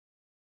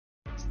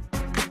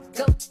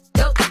Go,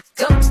 go,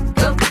 go,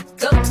 go,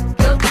 go,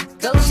 go,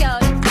 go,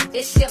 shawty,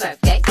 it's your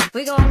birthday.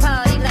 We gon'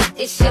 party like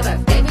it's your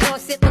birthday. We gon'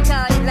 sip a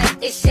party like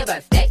it's your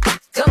birthday.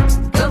 Go,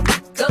 go,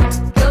 go,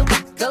 go,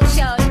 go,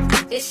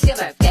 shawty, it's your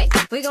birthday.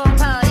 We gon'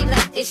 party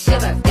like it's your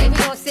birthday. We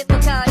gon' sip a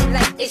party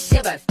like it's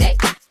your birthday.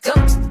 Go,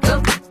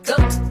 go, go,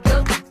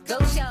 go, go,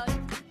 shawty.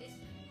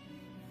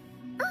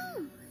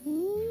 Oh,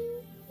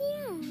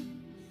 yeah.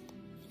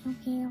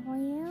 Okay, well,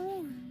 yeah.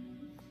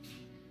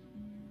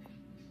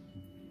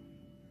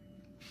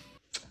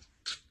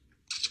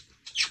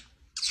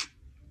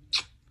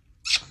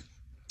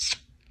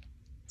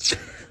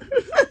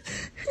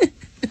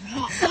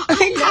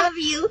 I love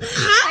you.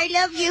 I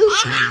love you.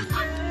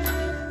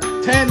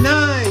 10,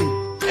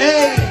 9,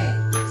 8,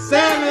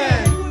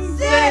 7,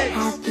 6,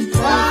 Happy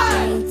birthday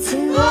 5, to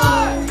you. 4,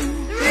 Happy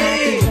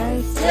 3,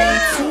 birthday to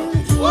you.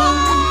 2, 1.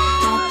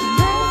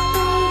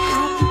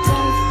 Happy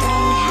birthday,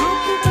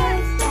 happy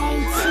birthday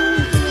to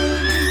you.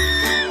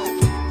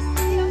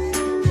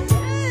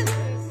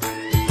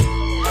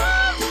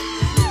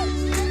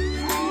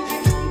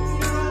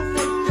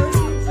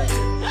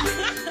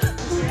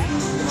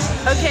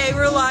 Okay,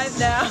 we're live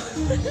now.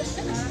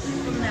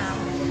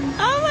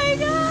 Oh my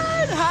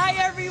god! Hi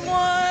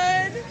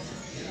everyone!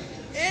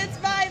 It's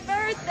my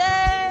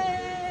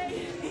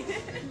birthday!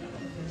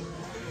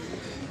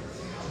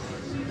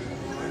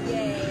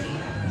 Yay.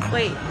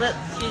 Wait,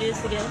 let's do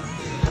this again.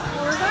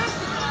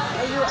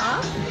 Are you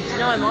off?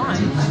 No, I'm on.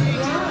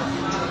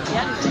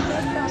 Yeah.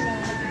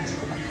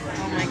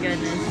 Oh my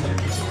goodness.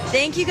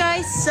 Thank you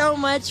guys so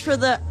much for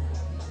the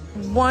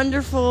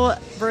wonderful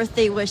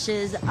birthday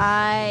wishes.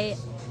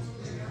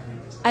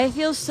 I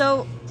feel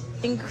so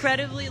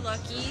incredibly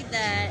lucky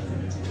that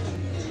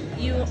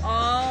you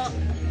all,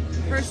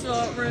 first of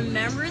all,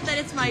 remembered that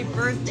it's my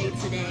birthday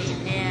today,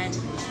 and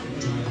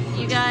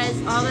you guys,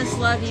 all this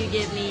love you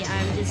give me,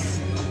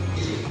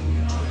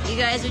 you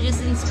guys are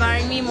just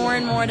inspiring me more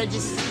and more to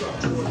just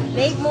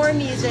make more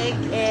music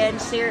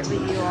and share it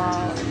with you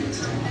all.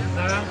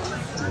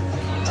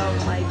 Oh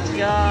my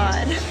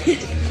god.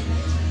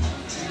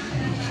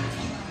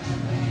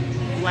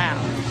 Wow.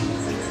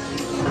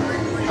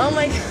 Oh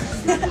my god.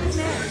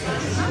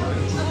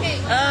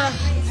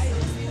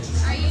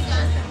 Are you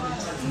done?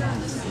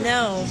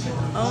 No.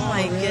 Oh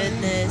my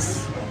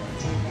goodness.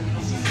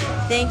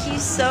 Thank you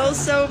so,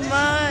 so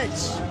much.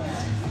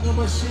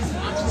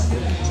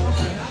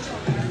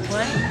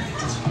 What?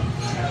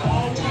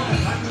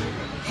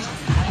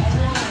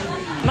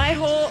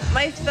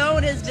 My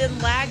phone has been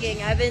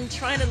lagging. I've been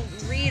trying to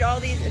read all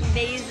these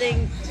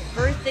amazing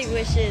birthday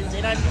wishes,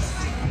 and I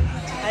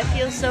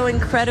feel so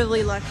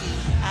incredibly lucky.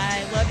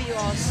 I love you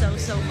all so,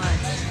 so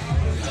much.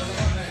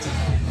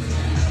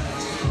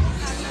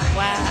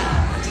 Wow.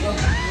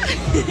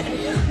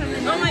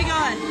 Oh my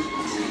god.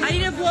 I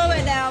need to blow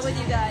it now with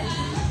you guys.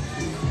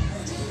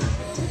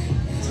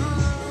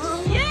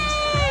 Yay!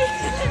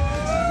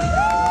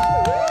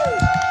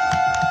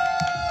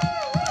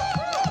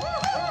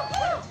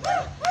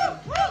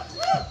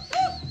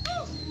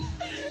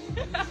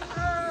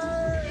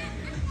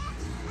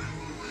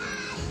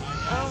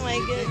 Oh my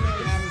goodness.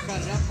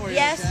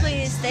 Yes,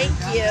 please. Thank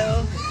you.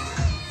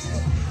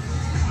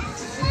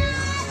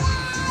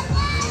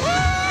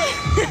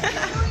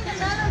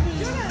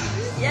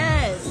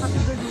 Yes.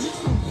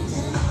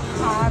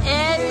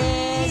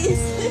 Aries.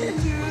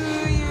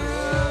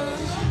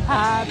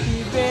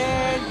 Happy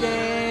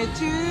birthday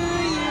to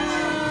you.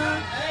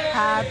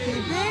 Happy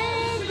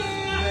birthday.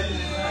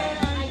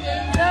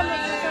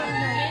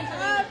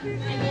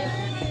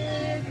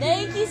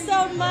 Thank you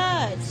so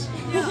much.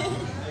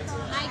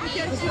 I gave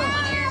you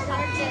one your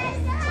purchase.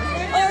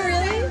 Oh,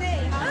 really?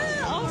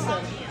 Ah,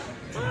 awesome.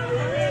 Oh,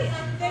 really?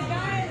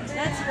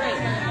 That's great.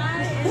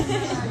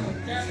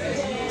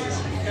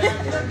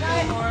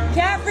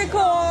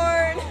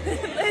 Capricorn.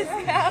 Let's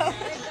go.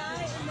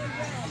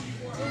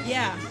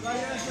 Yeah.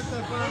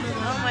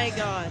 Oh my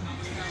god.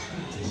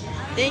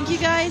 Thank you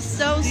guys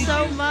so,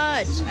 so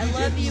much. I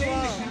love you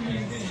all.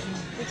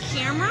 The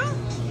camera?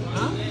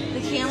 Huh?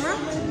 The camera?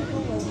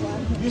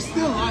 You're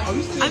still live. Are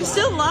you still I'm live?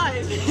 still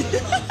live.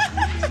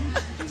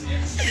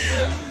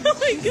 Oh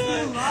my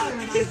god.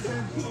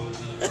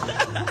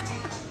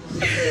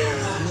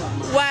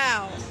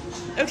 Wow.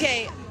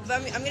 Okay,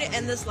 I'm gonna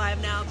end this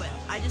live now, but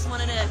I just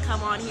wanted to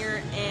come on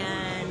here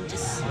and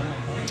just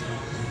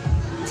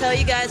tell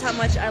you guys how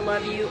much I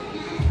love you.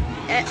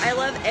 I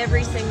love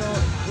every single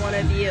one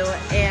of you,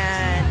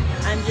 and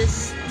I'm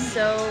just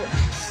so,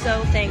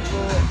 so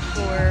thankful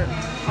for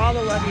all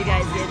the love you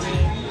guys give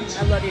me.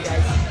 I love you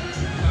guys.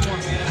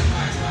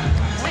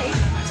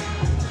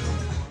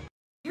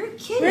 You're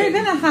kidding. We're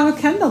gonna have a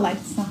candlelight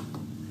song.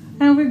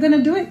 And we're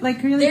gonna do it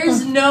like really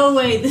There's fun. no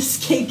way this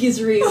cake is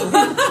real.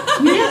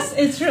 Yes,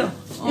 it's real.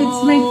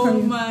 It's made for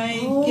you. Oh my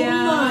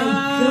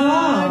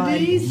god.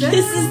 This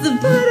is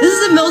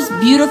the most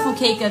beautiful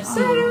cake I've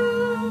seen.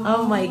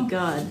 Oh my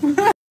god.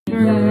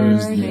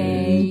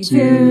 Birthday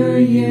to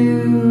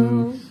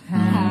you.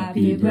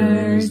 Happy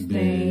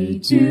birthday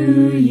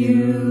to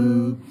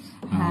you.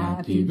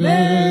 Happy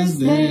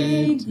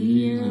birthday,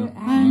 dear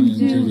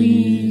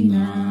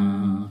Angelina.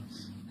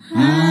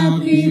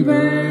 Happy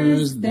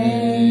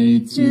birthday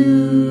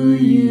to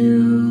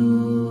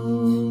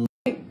you.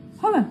 Wait,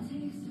 hold on.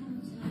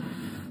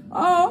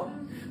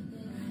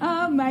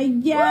 Oh my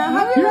God.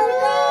 Happy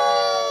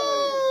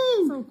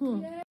birthday. So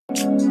cool.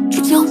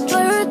 It's your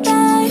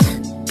birthday,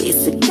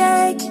 piece of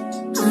cake.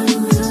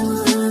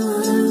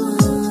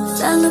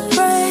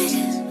 Celebrate.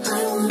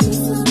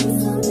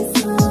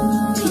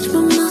 Peach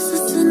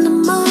mimosas in the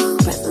mall,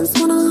 presents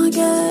when I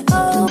get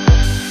old.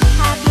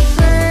 Happy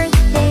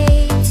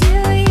birthday to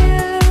you.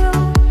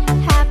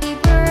 Happy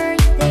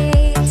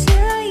birthday to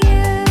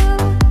you.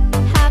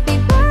 Happy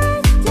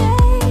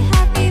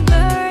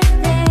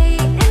birthday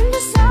in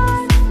the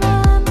sun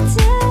from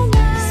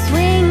tonight.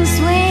 Swing,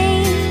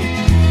 swing,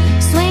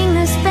 swing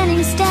the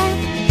spinning step.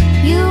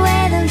 You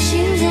wear those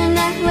shoes and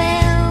I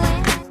will.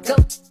 Go,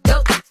 go,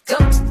 go,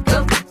 go,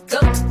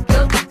 go,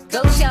 go,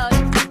 go, shorty.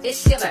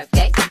 It's your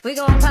birthday. We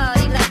gon'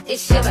 party like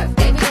it's your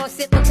birthday. We gon'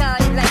 sip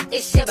Bacardi like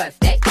it's your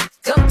birthday.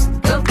 Go,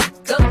 go,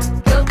 go,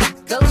 go,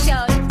 go,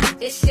 shorty.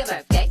 It's your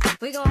birthday.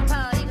 We gon'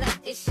 party like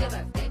it's your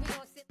birthday.